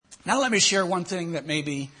Now let me share one thing that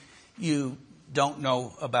maybe you don't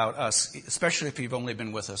know about us, especially if you've only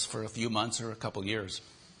been with us for a few months or a couple years.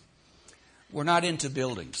 We're not into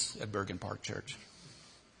buildings at Bergen Park Church.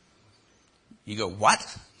 You go,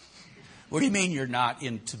 what? What do you mean you're not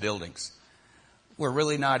into buildings? We're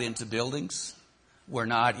really not into buildings. We're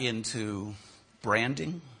not into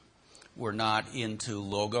branding. We're not into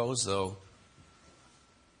logos, though.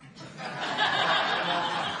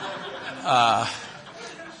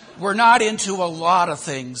 We're not into a lot of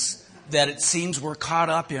things that it seems we're caught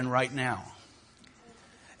up in right now.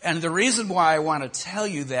 And the reason why I want to tell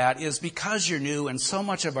you that is because you're new, and so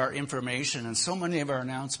much of our information and so many of our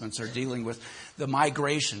announcements are dealing with the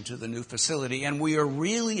migration to the new facility, and we are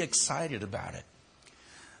really excited about it.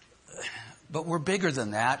 But we're bigger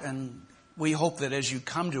than that, and we hope that as you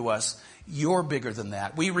come to us, you're bigger than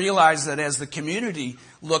that. We realize that as the community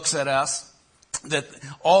looks at us, that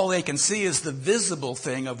all they can see is the visible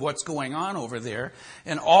thing of what's going on over there.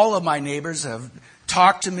 And all of my neighbors have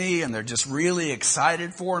talked to me, and they're just really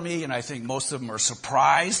excited for me. And I think most of them are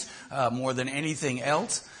surprised more than anything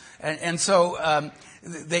else. And so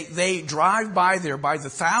they drive by there by the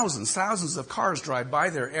thousands of cars drive by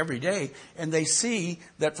there every day. And they see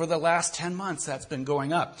that for the last 10 months that's been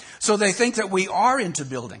going up. So they think that we are into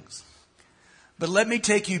buildings. But let me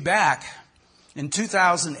take you back. In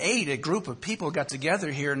 2008, a group of people got together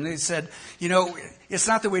here and they said, you know, it's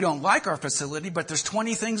not that we don't like our facility, but there's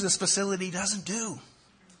 20 things this facility doesn't do.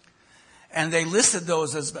 And they listed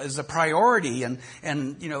those as a priority. And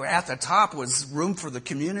you know, at the top was room for the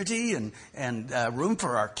community and room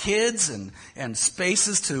for our kids and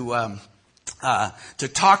spaces to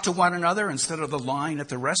talk to one another instead of the line at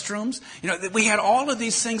the restrooms. You know, we had all of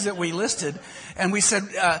these things that we listed, and we said,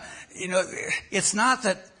 you know, it's not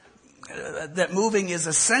that moving is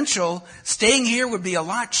essential. Staying here would be a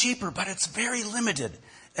lot cheaper, but it's very limited.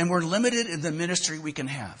 And we're limited in the ministry we can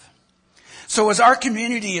have. So as our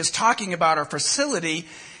community is talking about our facility,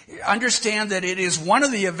 understand that it is one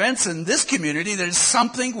of the events in this community that is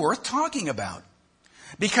something worth talking about.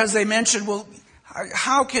 Because they mentioned, well,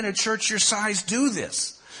 how can a church your size do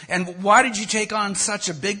this? And why did you take on such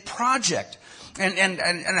a big project? And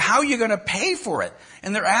how are you going to pay for it?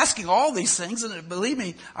 And they're asking all these things, and believe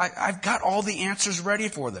me, I've got all the answers ready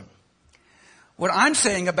for them. What I'm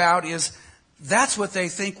saying about is that's what they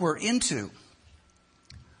think we're into.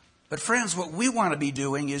 But friends, what we want to be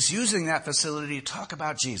doing is using that facility to talk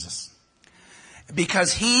about Jesus.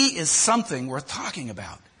 Because He is something worth talking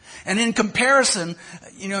about. And in comparison,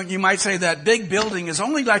 you know, you might say that big building is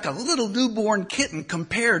only like a little newborn kitten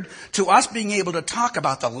compared to us being able to talk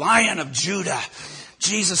about the Lion of Judah,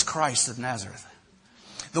 Jesus Christ of Nazareth.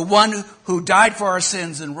 The one who died for our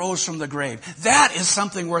sins and rose from the grave. That is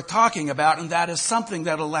something worth talking about, and that is something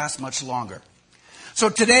that will last much longer. So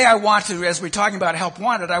today I want to, as we're talking about Help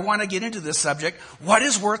Wanted, I want to get into this subject. What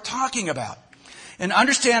is worth talking about? And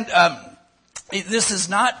understand, this is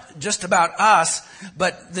not just about us,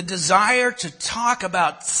 but the desire to talk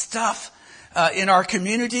about stuff in our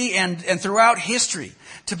community and throughout history.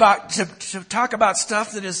 To talk about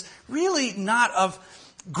stuff that is really not of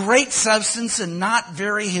great substance and not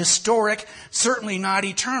very historic, certainly not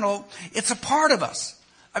eternal. It's a part of us.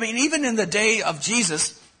 I mean, even in the day of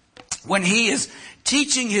Jesus, when He is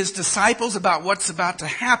teaching His disciples about what's about to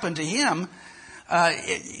happen to Him,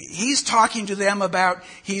 He's talking to them about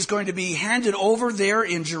He's going to be handed over there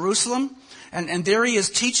in Jerusalem. And there He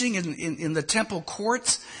is teaching in the temple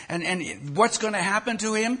courts and what's going to happen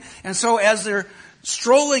to Him. And so as they're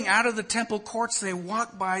strolling out of the temple courts, they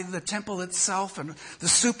walk by the temple itself and the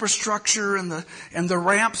superstructure and the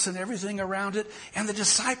ramps and everything around it. And the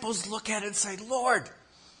disciples look at it and say, Lord,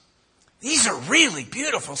 these are really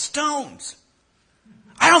beautiful stones.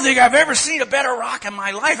 I don't think I've ever seen a better rock in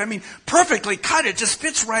my life. I mean, perfectly cut. It just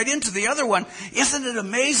fits right into the other one. Isn't it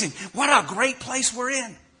amazing? What a great place we're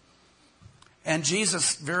in. And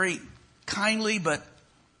Jesus very kindly but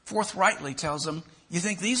forthrightly tells them, you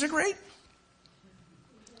think these are great?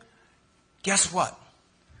 Guess what?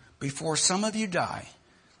 Before some of you die,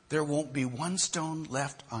 there won't be one stone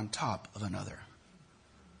left on top of another.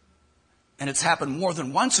 And it's happened more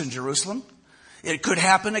than once in Jerusalem. It could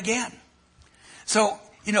happen again. So,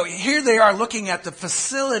 you know, here they are looking at the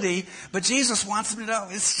facility, but Jesus wants them to know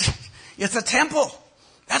it's a temple.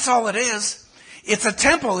 That's all it is. It's a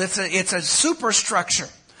temple. It's a superstructure.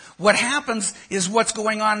 What happens is what's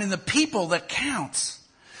going on in the people that counts.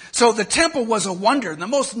 So the temple was a wonder, the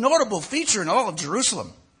most notable feature in all of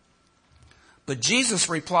Jerusalem. But Jesus'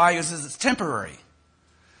 reply is it's temporary.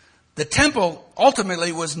 The temple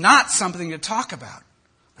ultimately was not something to talk about.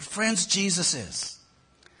 But friends, Jesus is.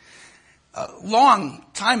 A long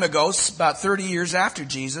time ago, about 30 years after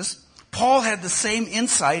Jesus, Paul had the same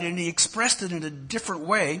insight and he expressed it in a different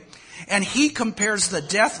way. And he compares the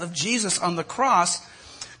death of Jesus on the cross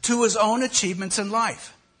to his own achievements in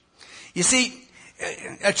life. You see,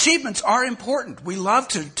 achievements are important. We love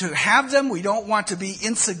to have them. We don't want to be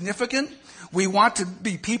insignificant. We want to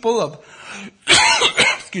be people of,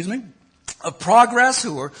 of progress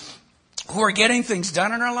who are getting things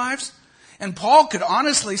done in our lives. And Paul could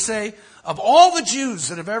honestly say, of all the Jews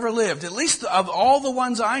that have ever lived, at least of all the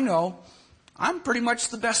ones I know, I'm pretty much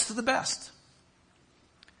the best of the best.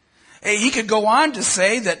 He could go on to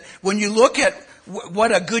say that when you look at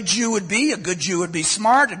what a good Jew would be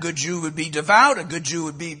smart, a good Jew would be devout, a good Jew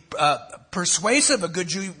would be persuasive, a good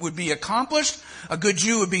Jew would be accomplished, a good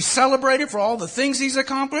Jew would be celebrated for all the things he's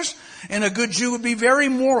accomplished, and a good Jew would be very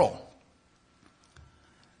moral.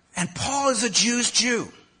 And Paul is a Jew's Jew.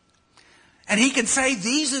 And he can say,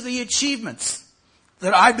 these are the achievements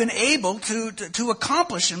that I've been able to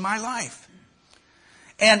accomplish in my life.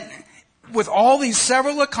 And with all these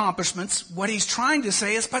several accomplishments, what he's trying to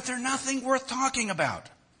say is, but they're nothing worth talking about.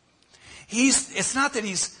 It's not that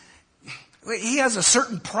he has a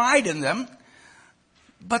certain pride in them,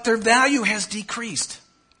 but their value has decreased.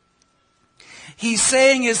 He's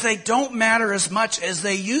saying is they don't matter as much as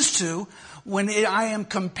they used to when I am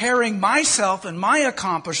comparing myself and my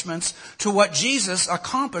accomplishments to what Jesus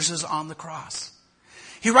accomplishes on the cross.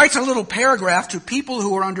 He writes a little paragraph to people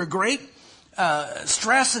who are under great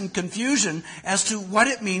stress and confusion as to what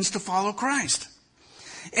it means to follow Christ.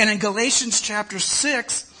 And in Galatians chapter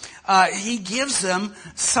 6, he gives them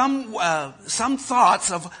some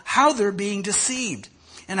thoughts of how they're being deceived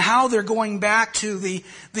and how they're going back to the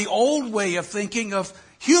old way of thinking of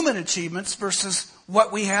human achievements versus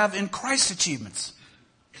what we have in Christ's achievements.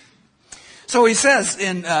 So he says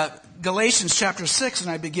in Galatians chapter 6,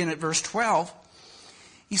 and I begin at verse 12,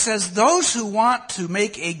 he says, those who want to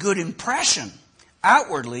make a good impression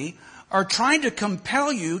outwardly are trying to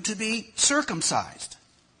compel you to be circumcised.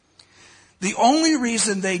 The only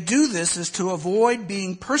reason they do this is to avoid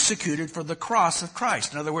being persecuted for the cross of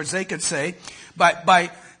Christ. In other words, they could say,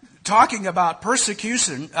 by talking about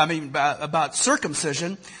persecution, about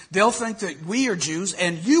circumcision, they'll think that we are Jews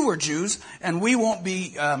and you are Jews and we won't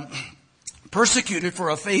be persecuted for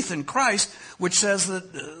a faith in Christ, which says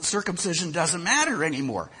that circumcision doesn't matter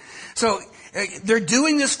anymore. So they're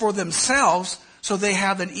doing this for themselves so they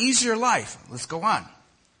have an easier life. Let's go on.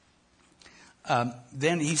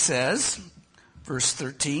 Then he says, verse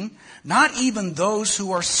 13, not even those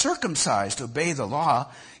who are circumcised obey the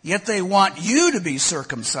law, yet they want you to be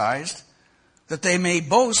circumcised, that they may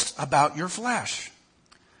boast about your flesh.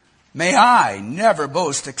 May I never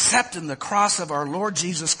boast except in the cross of our Lord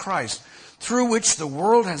Jesus Christ, through which the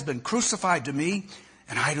world has been crucified to me,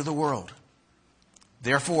 and I to the world.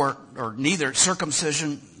 Therefore, or neither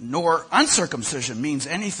circumcision nor uncircumcision means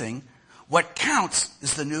anything. What counts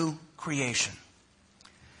is the new creation.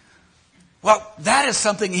 Well, that is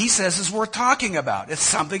something he says is worth talking about. It's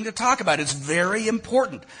something to talk about. It's very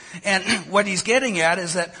important. And what he's getting at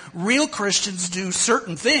is that real Christians do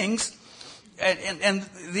certain things. And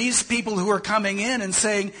these people who are coming in and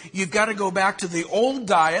saying, you've got to go back to the old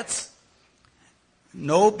diets,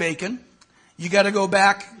 no bacon. You got to go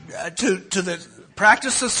back to the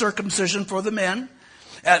practice of circumcision for the men.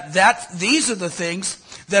 These are the things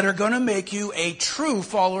that are going to make you a true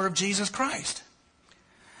follower of Jesus Christ.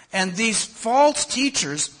 And these false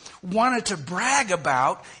teachers wanted to brag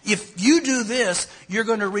about, if you do this, you're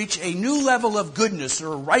going to reach a new level of goodness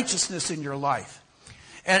or righteousness in your life.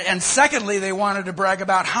 And secondly, they wanted to brag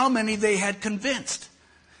about how many they had convinced.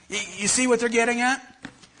 You see what they're getting at?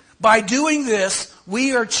 By doing this,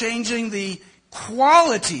 we are changing the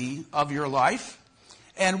quality of your life,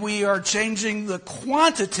 and we are changing the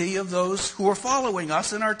quantity of those who are following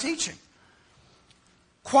us in our teaching.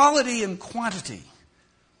 Quality and quantity.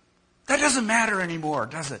 That doesn't matter anymore,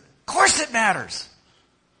 does it? Of course it matters.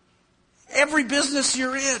 Every business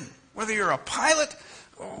you're in, whether you're a pilot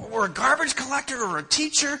or a garbage collector or a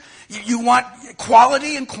teacher, you want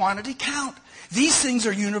quality and quantity count. These things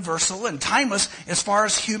are universal and timeless as far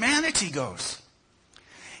as humanity goes.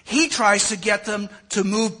 He tries to get them to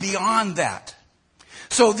move beyond that.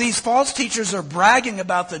 So these false teachers are bragging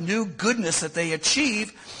about the new goodness that they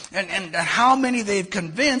achieve and how many they've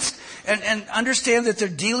convinced, and understand that they're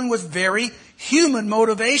dealing with very human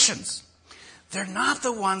motivations. They're not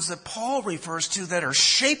the ones that Paul refers to that are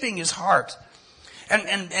shaping his heart.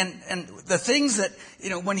 And the things that,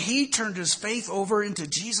 when he turned his faith over into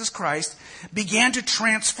Jesus Christ, began to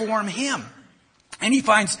transform him. And he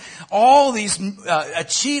finds all these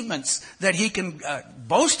achievements that he can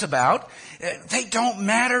boast about. They don't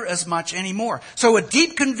matter as much anymore. So a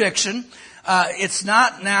deep conviction, it's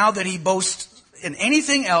not now that he boasts in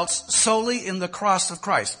anything else, solely in the cross of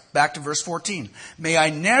Christ. Back to verse 14. May I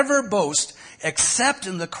never boast except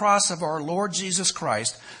in the cross of our Lord Jesus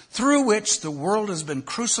Christ, through which the world has been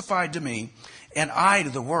crucified to me, and I to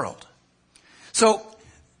the world. So,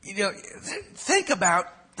 think about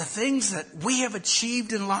the things that we have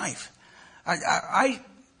achieved in life. I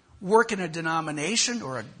work in a denomination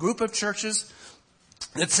or a group of churches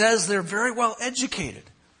that says they're very well educated.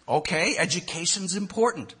 Okay, education's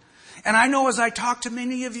important. And I know as I talk to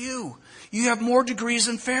many of you, you have more degrees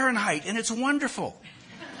than Fahrenheit, and it's wonderful.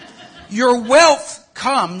 Your wealth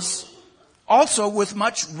comes also with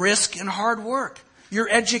much risk and hard work. Your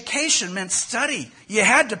education meant study. You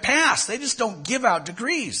had to pass. They just don't give out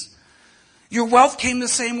degrees. Your wealth came the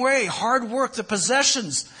same way. Hard work, the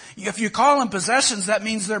possessions. If you call them possessions, that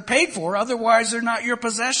means they're paid for. Otherwise, they're not your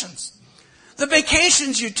possessions. The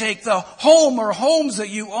vacations you take, the home or homes that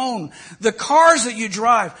you own, the cars that you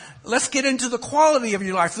drive. Let's get into the quality of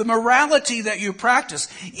your life, the morality that you practice,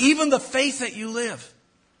 even the faith that you live.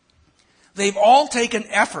 They've all taken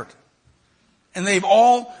effort, and they've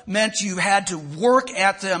all meant you had to work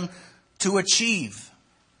at them to achieve.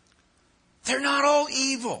 They're not all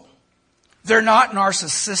evil. They're not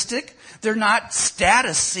narcissistic. They're not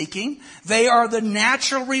status seeking. They are the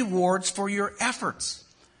natural rewards for your efforts.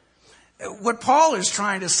 What Paul is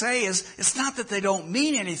trying to say is, it's not that they don't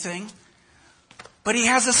mean anything, but he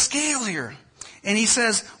has a scale here. And he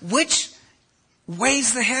says, which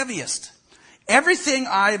weighs the heaviest? Everything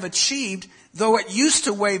I have achieved, though it used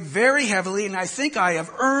to weigh very heavily, and I think I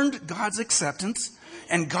have earned God's acceptance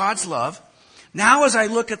and God's love, now as I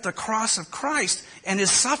look at the cross of Christ and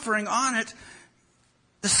his suffering on it,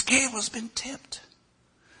 the scale has been tipped.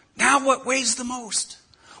 Now what weighs the most?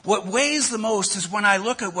 What weighs the most is when I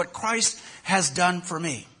look at what Christ has done for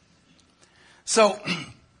me. So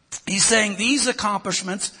he's saying these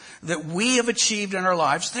accomplishments that we have achieved in our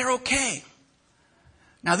lives, they're okay.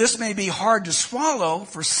 Now this may be hard to swallow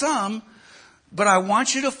for some, but I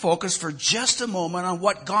want you to focus for just a moment on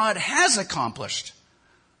what God has accomplished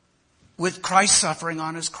with Christ's suffering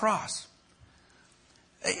on his cross.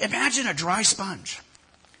 Imagine a dry sponge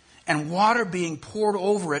and water being poured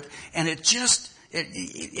over it, and it just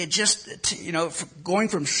going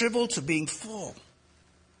from shrivel to being full.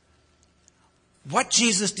 What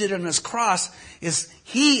Jesus did on his cross is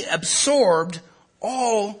he absorbed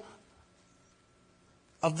all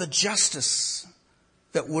of the justice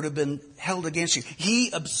that would have been held against you.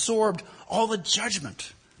 He absorbed all the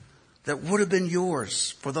judgment that would have been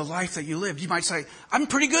yours for the life that you lived. You might say, I'm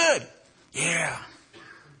pretty good. Yeah,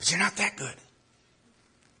 but you're not that good.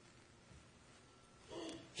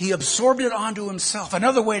 He absorbed it onto himself.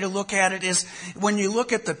 Another way to look at it is when you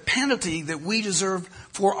look at the penalty that we deserved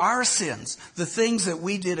for our sins, the things that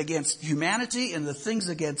we did against humanity and the things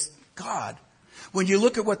against God. When you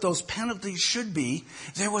look at what those penalties should be,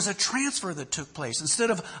 there was a transfer that took place. Instead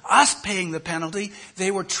of us paying the penalty, they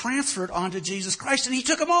were transferred onto Jesus Christ, and he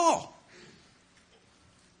took them all.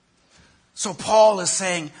 So Paul is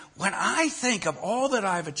saying, when I think of all that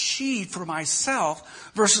I've achieved for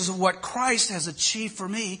myself versus what Christ has achieved for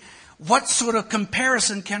me, what sort of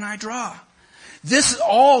comparison can I draw? This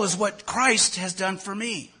all is what Christ has done for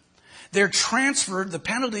me. They're transferred, the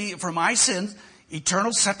penalty for my sins,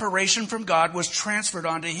 eternal separation from God, was transferred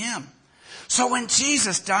onto him. So when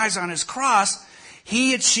Jesus dies on his cross,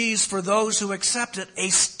 he achieves for those who accept it a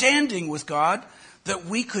standing with God that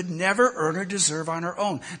we could never earn or deserve on our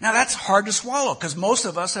own. Now that's hard to swallow because most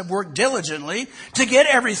of us have worked diligently to get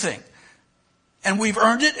everything. And we've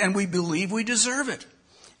earned it and we believe we deserve it.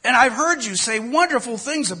 And I've heard you say wonderful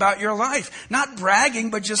things about your life. Not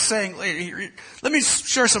bragging, but just saying, let me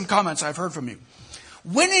share some comments I've heard from you.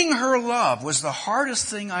 Winning her love was the hardest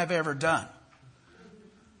thing I've ever done.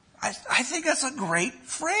 I think that's a great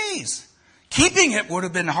phrase. Keeping it would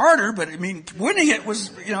have been harder, but winning it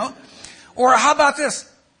was, Or how about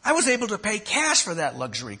this? I was able to pay cash for that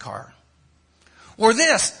luxury car. Or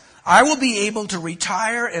this, I will be able to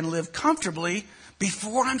retire and live comfortably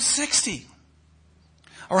before I'm 60.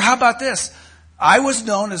 Or how about this? I was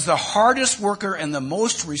known as the hardest worker and the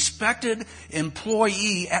most respected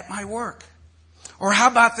employee at my work. Or how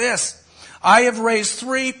about this? I have raised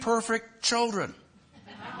 3 perfect children.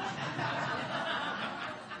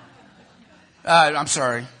 I'm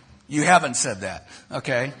sorry. You haven't said that.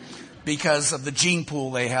 Okay. Because of the gene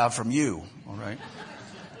pool they have from you, all right?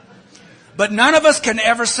 But none of us can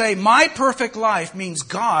ever say, my perfect life means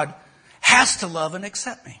God has to love and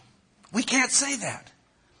accept me. We can't say that.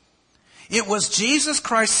 It was Jesus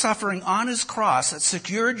Christ's suffering on his cross that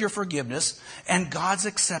secured your forgiveness and God's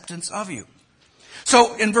acceptance of you.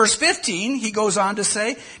 So in verse 15, he goes on to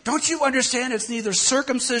say, don't you understand it's neither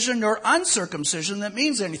circumcision nor uncircumcision that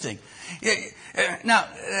means anything? Now,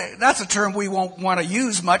 that's a term we won't want to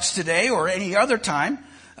use much today or any other time.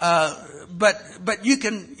 But you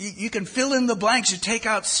can fill in the blanks. You take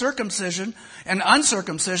out circumcision and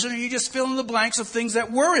uncircumcision, and you just fill in the blanks of things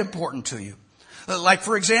that were important to you. Like,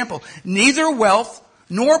 for example, neither wealth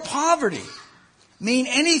nor poverty mean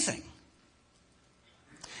anything.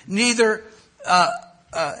 Neither, a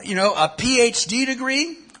PhD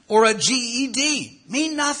degree or a GED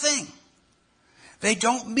mean nothing. They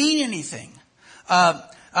don't mean anything.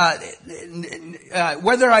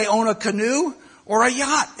 Whether I own a canoe or a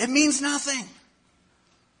yacht, it means nothing.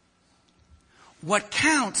 What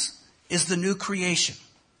counts is the new creation.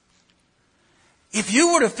 If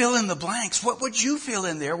you were to fill in the blanks, what would you fill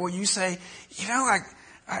in there where you say,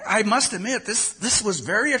 I must admit, this was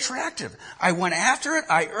very attractive. I went after it.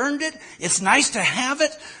 I earned it. It's nice to have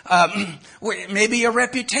it. Maybe a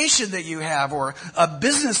reputation that you have or a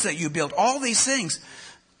business that you built. All these things.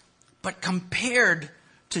 But compared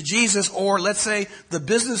to Jesus, or let's say the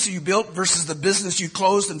business you built versus the business you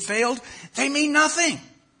closed and failed, they mean nothing.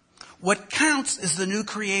 What counts is the new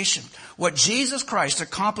creation. What Jesus Christ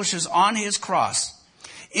accomplishes on his cross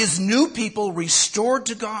is new people restored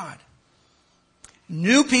to God.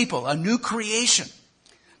 New people, a new creation.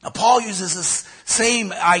 Now, Paul uses this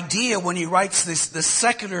same idea when he writes this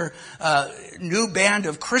secular new band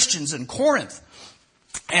of Christians in Corinth.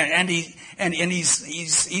 And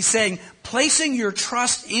he's saying, placing your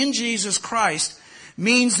trust in Jesus Christ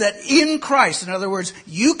means that in Christ, in other words,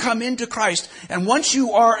 you come into Christ, and once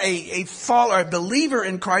you are a believer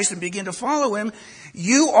in Christ and begin to follow him,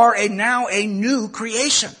 you are now a new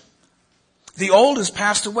creation. The old has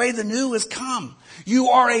passed away, the new has come. You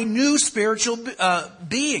are a new spiritual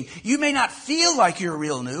being. You may not feel like you're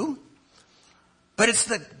real new, but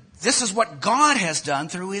this is what God has done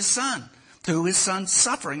through his son's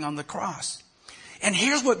suffering on the cross. And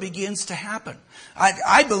here's what begins to happen.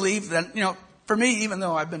 I believe that, for me, even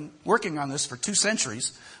though I've been working on this for 2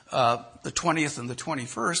 centuries, the 20th and the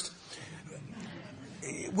 21st,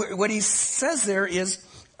 what he says there is,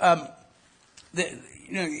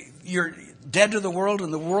 you're dead to the world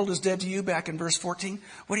and the world is dead to you, back in verse 14.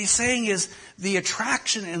 What he's saying is the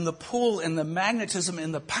attraction and the pull and the magnetism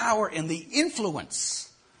and the power and the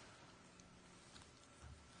influence.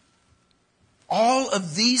 All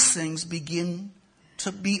of these things begin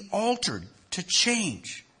to be altered, to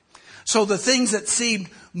change. So the things that seemed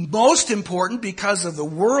most important because of the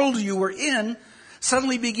world you were in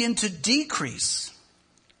suddenly begin to decrease.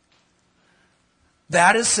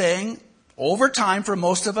 That is saying, over time for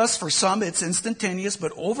most of us, for some it's instantaneous,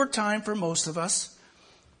 but over time for most of us,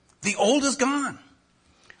 the old is gone.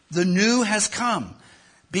 The new has come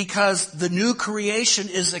because the new creation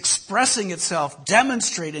is expressing itself,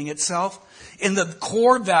 demonstrating itself in the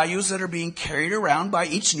core values that are being carried around by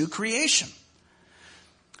each new creation.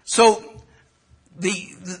 So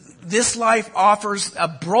this life offers a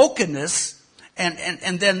brokenness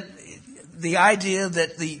and then the idea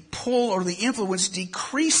that the pull or the influence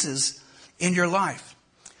decreases in your life.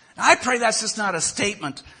 Now, I pray that's just not a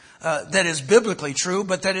statement that is biblically true,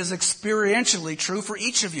 but that is experientially true for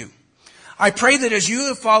each of you. I pray that as you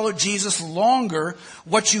have followed Jesus longer,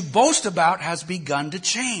 what you boast about has begun to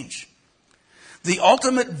change. The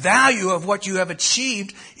ultimate value of what you have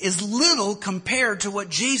achieved is little compared to what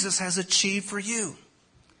Jesus has achieved for you.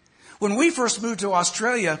 When we first moved to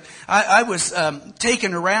Australia, I was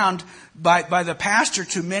taken around by the pastor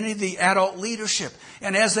to many of the adult leadership.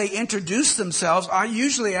 And as they introduced themselves, I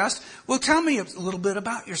usually asked, well, tell me a little bit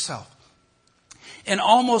about yourself. And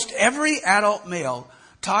almost every adult male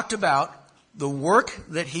talked about the work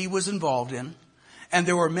that he was involved in. And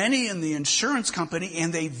there were many in the insurance company,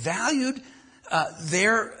 and they valued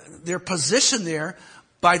their position there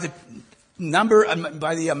by the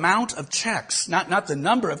amount of checks, not the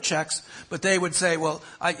number of checks, but they would say, well,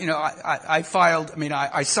 I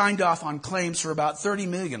signed off on claims for about 30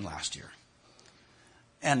 million last year.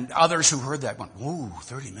 And others who heard that went, ooh,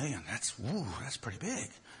 30 million, that's pretty big.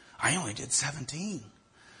 I only did 17.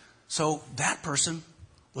 So that person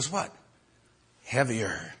was what?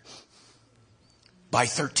 Heavier by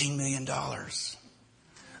 $13 million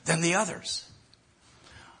than the others.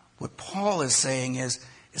 What Paul is saying is,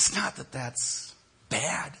 it's not that that's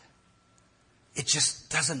bad. It just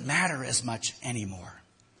doesn't matter as much anymore.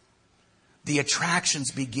 The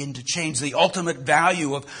attractions begin to change. The ultimate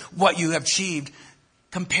value of what you have achieved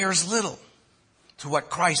compares little to what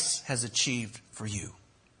Christ has achieved for you.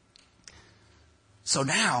 So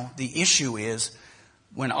now the issue is,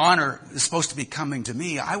 when honor is supposed to be coming to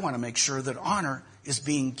me, I want to make sure that honor is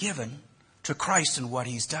being given to Christ and what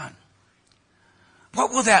He's done.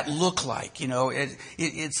 What will that look like?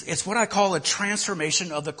 It's what I call a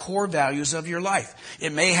transformation of the core values of your life.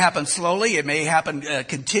 It may happen slowly. It may happen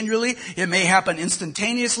continually. It may happen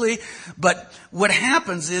instantaneously. But what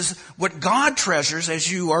happens is, what God treasures as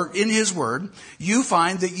you are in His Word, you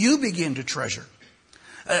find that you begin to treasure.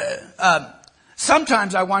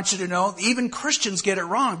 Sometimes I want you to know, even Christians get it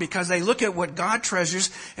wrong because they look at what God treasures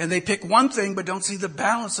and they pick one thing but don't see the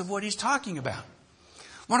balance of what He's talking about.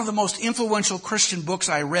 One of the most influential Christian books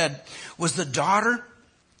I read was the daughter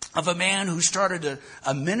of a man who started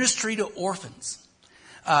a ministry to orphans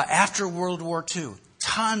after World War II.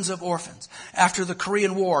 Tons of orphans. After the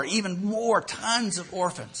Korean War, even more, tons of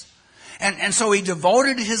orphans. And so he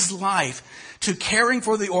devoted his life to caring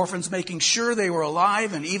for the orphans, making sure they were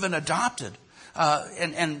alive and even adopted.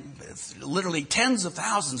 And literally tens of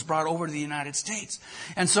thousands brought over to the United States.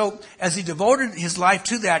 And so as he devoted his life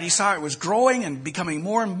to that, he saw it was growing and becoming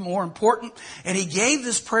more and more important. And he gave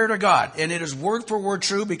this prayer to God. And it is word for word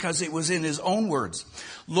true because it was in his own words.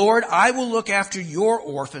 Lord, I will look after your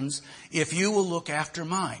orphans if you will look after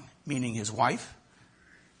mine. Meaning his wife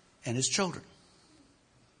and his children.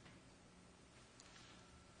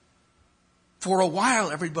 For a while,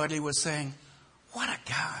 everybody was saying, what a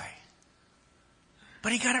guy.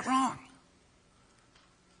 But he got it wrong.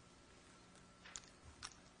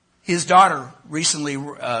 His daughter recently,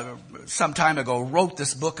 some time ago, wrote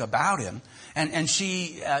this book about him. And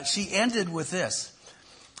she ended with this.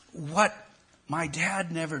 What my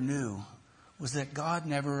dad never knew was that God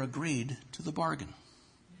never agreed to the bargain.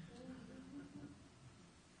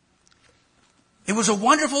 It was a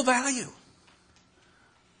wonderful value.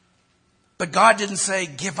 But God didn't say,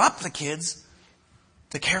 give up the kids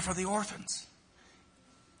to care for the orphans.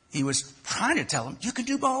 He was trying to tell him, you can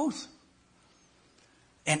do both.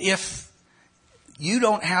 And if you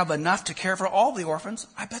don't have enough to care for all the orphans,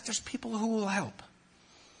 I bet there's people who will help.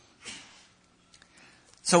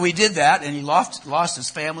 So he did that, and he lost his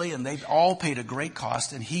family, and they all paid a great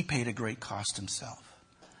cost, and he paid a great cost himself.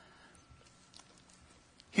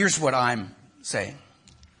 Here's what I'm saying.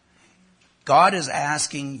 God is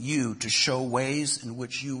asking you to show ways in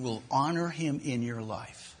which you will honor Him in your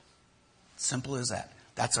life. Simple as that.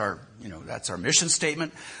 That's our mission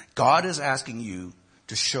statement. God is asking you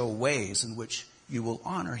to show ways in which you will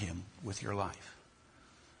honor Him with your life.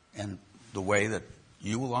 And the way that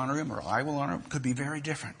you will honor Him or I will honor Him could be very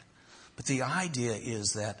different. But the idea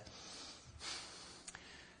is that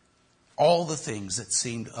all the things that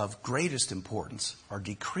seemed of greatest importance are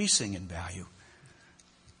decreasing in value.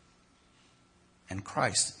 And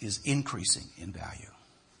Christ is increasing in value.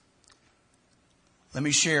 Let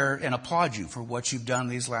me share and applaud you for what you've done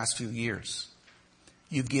these last few years.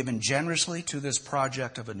 You've given generously to this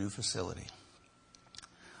project of a new facility.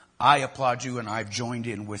 I applaud you, and I've joined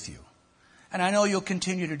in with you. And I know you'll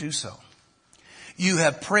continue to do so. You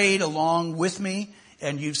have prayed along with me,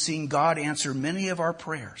 and you've seen God answer many of our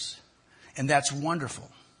prayers. And that's wonderful.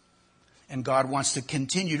 And God wants to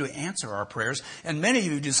continue to answer our prayers. And many of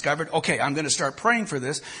you discovered, okay, I'm going to start praying for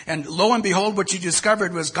this. And lo and behold, what you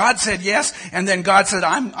discovered was God said yes. And then God said,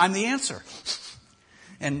 I'm the answer.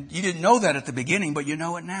 And you didn't know that at the beginning, but you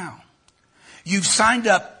know it now. You've signed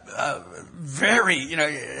up very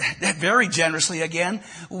generously again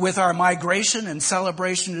with our migration and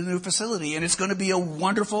celebration of the new facility. And it's going to be a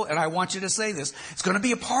wonderful, and I want you to say this, it's going to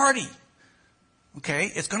be a party. Okay?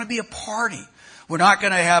 It's going to be a party. We're not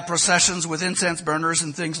going to have processions with incense burners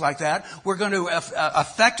and things like that. We're going to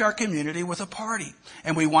affect our community with a party.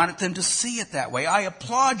 And we want them to see it that way. I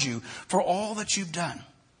applaud you for all that you've done.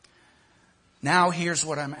 Now here's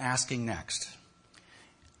what I'm asking next.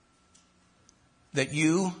 That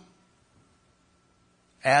you,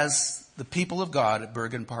 as the people of God at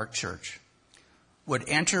Bergen Park Church, would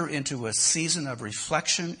enter into a season of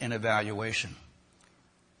reflection and evaluation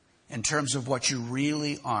in terms of what you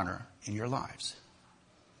really honor in your lives.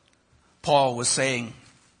 Paul was saying,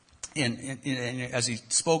 as he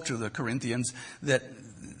spoke to the Corinthians,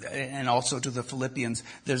 and also to the Philippians,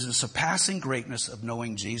 there's a surpassing greatness of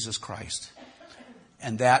knowing Jesus Christ.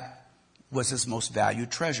 And that was his most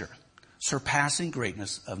valued treasure. Surpassing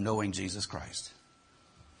greatness of knowing Jesus Christ.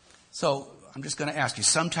 So I'm just going to ask you,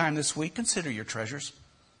 sometime this week, consider your treasures.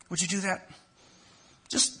 Would you do that?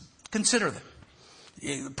 Just consider them.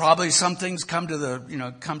 Probably some things come to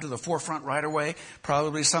the forefront right away.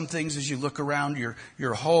 Probably some things as you look around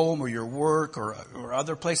your home or your work or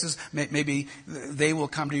other places, maybe they will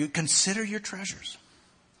come to you. Consider your treasures.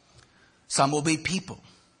 Some will be people.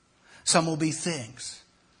 Some will be things.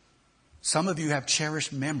 Some of you have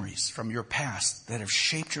cherished memories from your past that have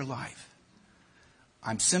shaped your life.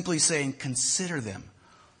 I'm simply saying consider them.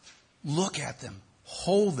 Look at them.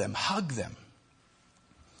 Hold them. Hug them.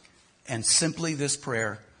 And simply this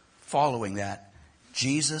prayer following that,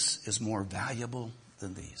 Jesus is more valuable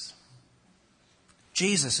than these.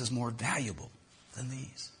 Jesus is more valuable than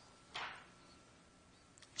these.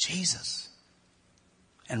 Jesus.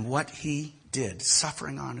 And what he did,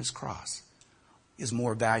 suffering on his cross, is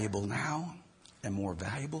more valuable now and more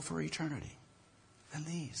valuable for eternity than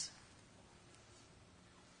these.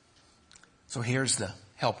 So here's the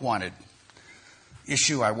help wanted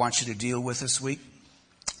issue I want you to deal with this week.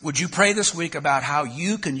 Would you pray this week about how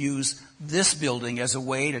you can use this building as a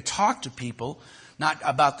way to talk to people, not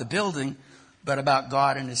about the building, but about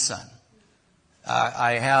God and his Son?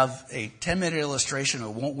 I have a 10-minute illustration. It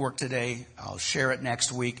won't work today. I'll share it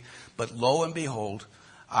next week. But lo and behold,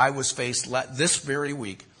 I was faced this very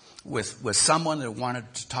week with someone that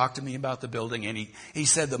wanted to talk to me about the building. And he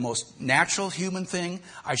said the most natural human thing.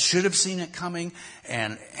 I should have seen it coming.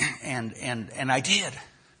 And I did.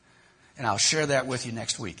 And I'll share that with you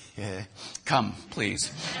next week. Come,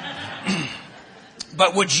 please.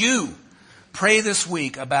 But would you pray this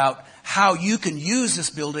week about how you can use this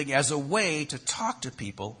building as a way to talk to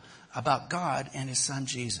people about God and his Son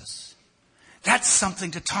Jesus? That's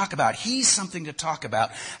something to talk about. He's something to talk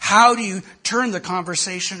about. How do you turn the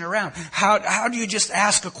conversation around? How do you just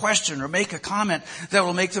ask a question or make a comment that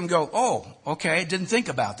will make them go, oh, okay, didn't think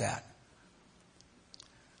about that.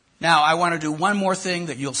 Now, I want to do one more thing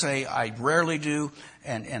that you'll say I rarely do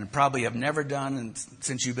and probably have never done and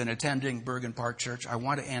since you've been attending Bergen Park Church. I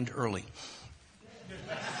want to end early.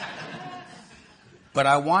 But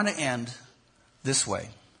I want to end this way.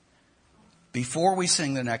 Before we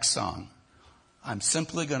sing the next song, I'm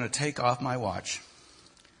simply going to take off my watch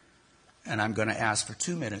and I'm going to ask for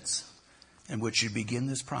 2 minutes in which you begin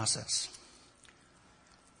this process.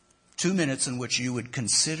 2 minutes in which you would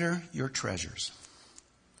consider your treasures.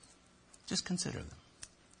 Just consider them.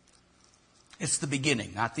 It's the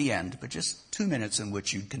beginning, not the end, but just 2 minutes in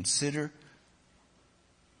which you'd consider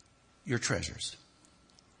your treasures.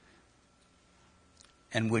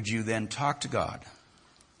 And would you then talk to God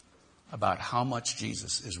about how much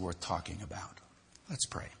Jesus is worth talking about? Let's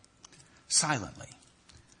pray. Silently.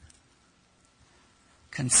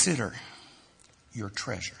 Consider your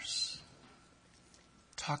treasures.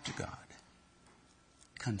 Talk to God.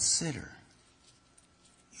 Consider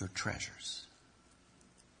your treasures.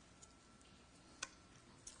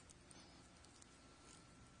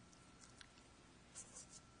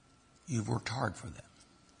 You've worked hard for them.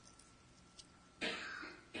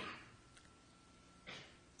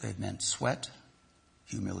 They've meant sweat,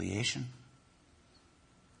 humiliation,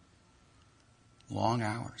 long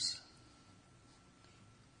hours.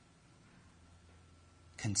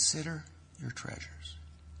 Consider your treasures.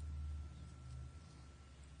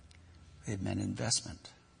 They've meant investment.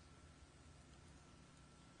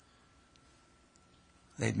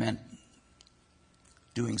 They've meant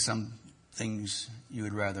doing some things you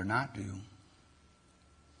would rather not do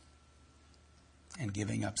and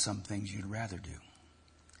giving up some things you'd rather do.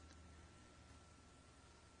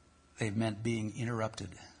 They've meant being interrupted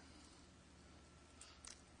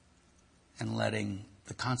and letting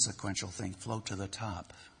the consequential thing float to the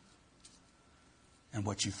top and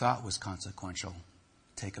what you thought was consequential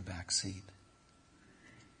take a back seat.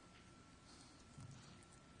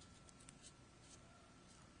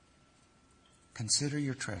 Consider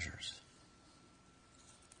your treasures.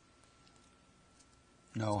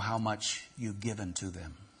 Know how much you've given to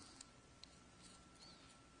them.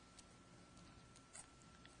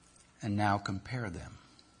 And now compare them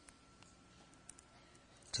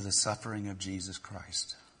to the suffering of Jesus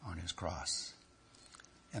Christ on his cross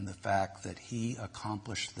and the fact that he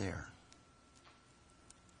accomplished there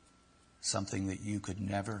something that you could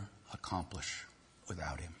never accomplish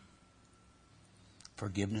without him.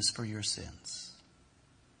 Forgiveness for your sins.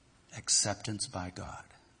 Acceptance by God.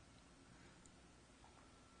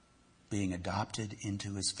 Being adopted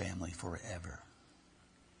into his family forever.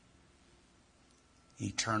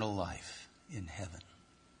 Eternal life in heaven.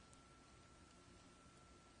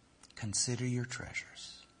 Consider your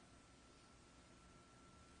treasures.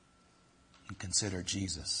 And consider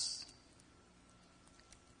Jesus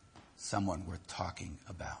someone worth talking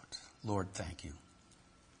about. Lord, thank you.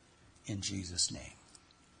 In Jesus' name,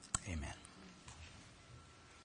 amen.